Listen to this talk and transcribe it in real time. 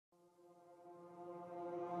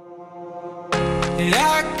And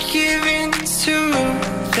I give in to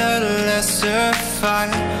the lesser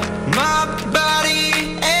fight. My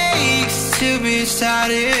body aches to be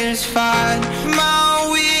satisfied. My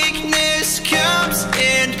weakness comes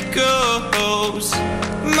and goes.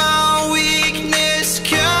 My weakness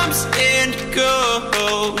comes and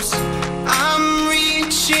goes. I'm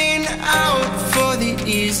reaching out for the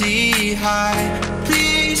easy high.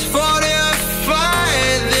 Please fortify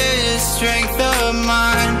this strength of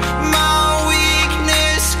mine. My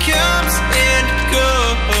weakness comes and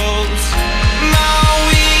goes. My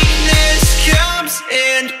weakness comes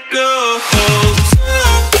and goes.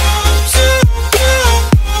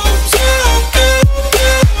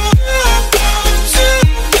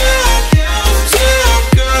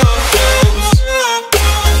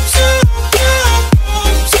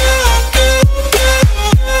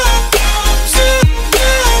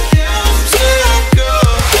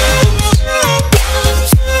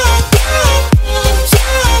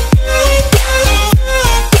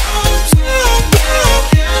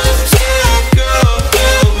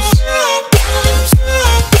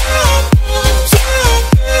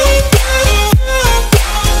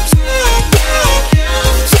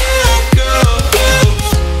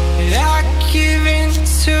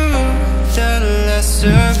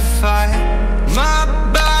 My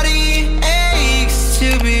body aches to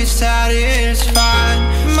be satisfied.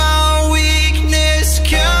 My weakness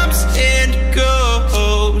comes and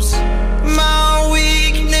goes. My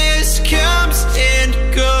weakness comes and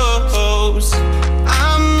goes.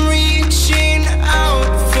 I'm reaching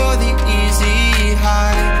out for the easy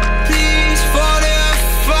high. Please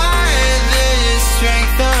fortify this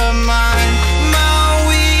strength of mine. My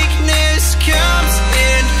weakness comes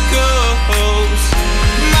and goes.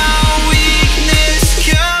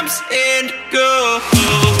 And go.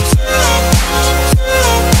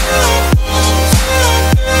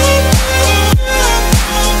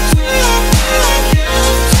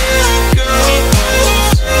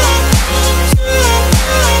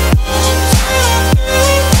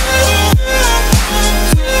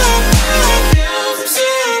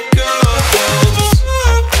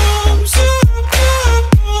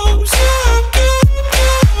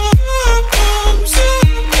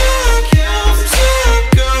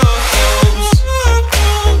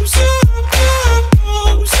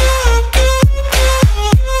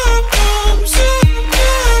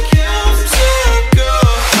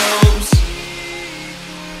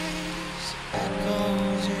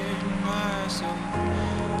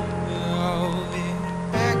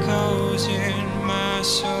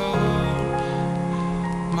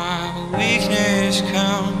 Weakness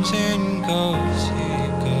comes and goes,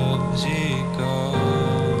 it goes, it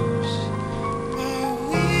goes. My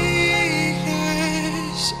weakness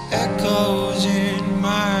echoes in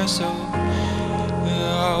my soul.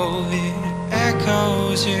 Oh, it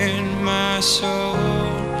echoes in my soul.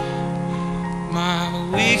 My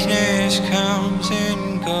weakness comes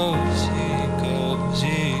and goes, it goes,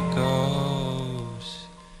 it goes.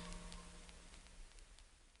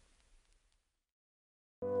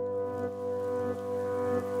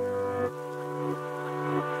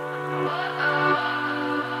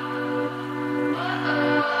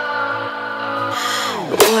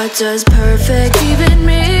 What does perfect even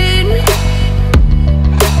mean?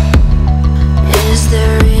 Is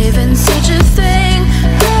there even such a thing?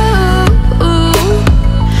 Ooh,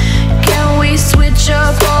 can we switch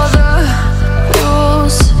up all the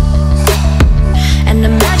rules and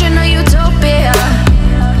imagine a utopia?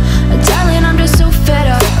 Darling, I'm just so fed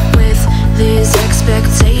up with these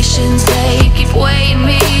expectations. They keep weighing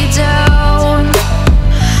me down.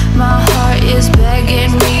 My heart is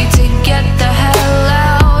begging me to get the hell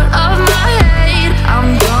out of my head. I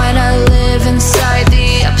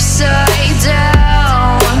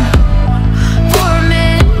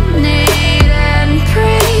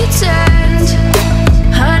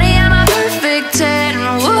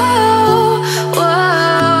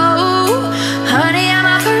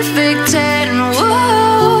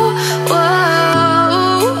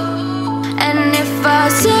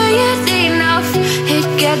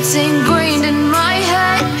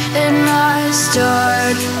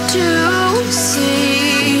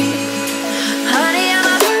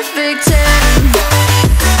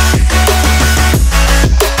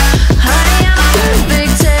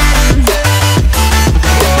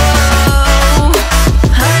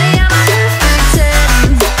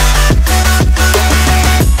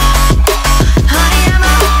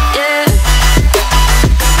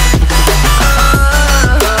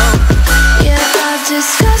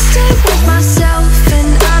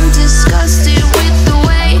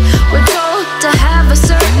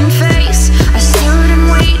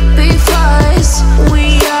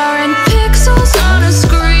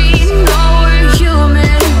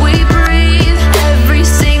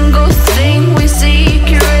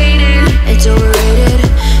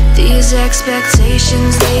These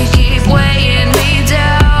expectations, they keep weighing me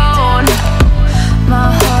down.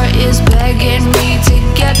 My heart is begging me to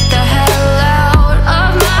get the hell out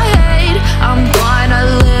of my head. I'm gonna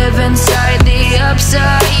live inside the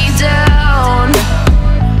upside down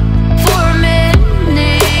for a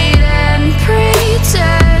minute and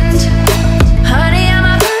pretend, honey, I'm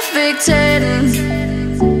a perfect 10.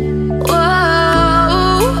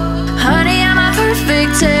 Whoa, honey, I'm a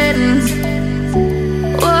perfect 10.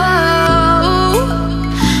 Whoa,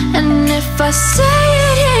 and if I say